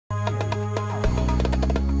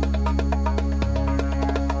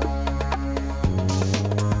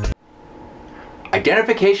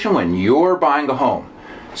Identification when you're buying a home.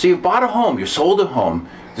 So you've bought a home, you sold a home,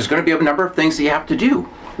 there's going to be a number of things that you have to do.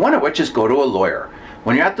 One of which is go to a lawyer.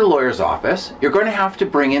 When you're at the lawyer's office, you're going to have to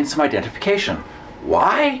bring in some identification.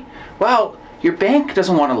 Why? Well, your bank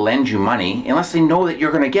doesn't want to lend you money unless they know that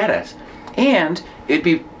you're going to get it. And it'd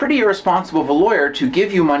be pretty irresponsible of a lawyer to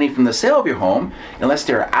give you money from the sale of your home unless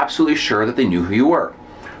they're absolutely sure that they knew who you were.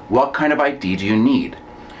 What kind of ID do you need?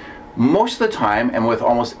 Most of the time, and with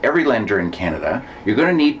almost every lender in Canada, you're going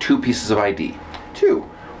to need two pieces of ID. Two.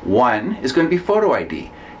 One is going to be photo ID.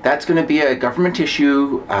 That's going to be a government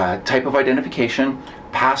issue type of identification,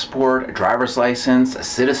 passport, a driver's license, a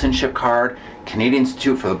citizenship card, Canadian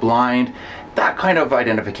Institute for the Blind, that kind of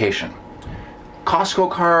identification. Costco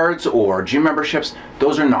cards or gym memberships,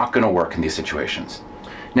 those are not going to work in these situations.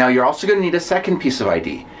 Now you're also going to need a second piece of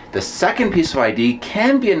ID. The second piece of ID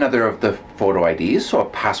can be another of the photo IDs, so a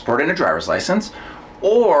passport and a driver's license,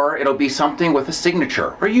 or it'll be something with a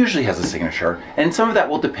signature, or usually has a signature, and some of that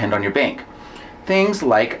will depend on your bank. Things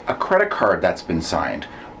like a credit card that's been signed,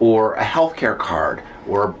 or a healthcare card,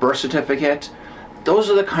 or a birth certificate, those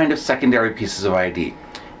are the kind of secondary pieces of ID.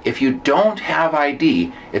 If you don't have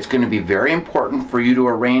ID, it's going to be very important for you to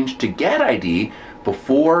arrange to get ID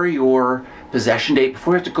before your possession date,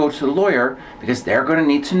 before you have to go to the lawyer, because they're going to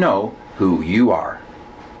need to know who you are.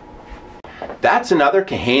 That's another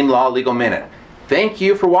Kahane Law Legal Minute. Thank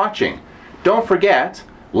you for watching. Don't forget,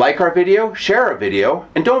 like our video, share our video,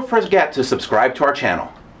 and don't forget to subscribe to our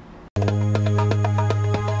channel.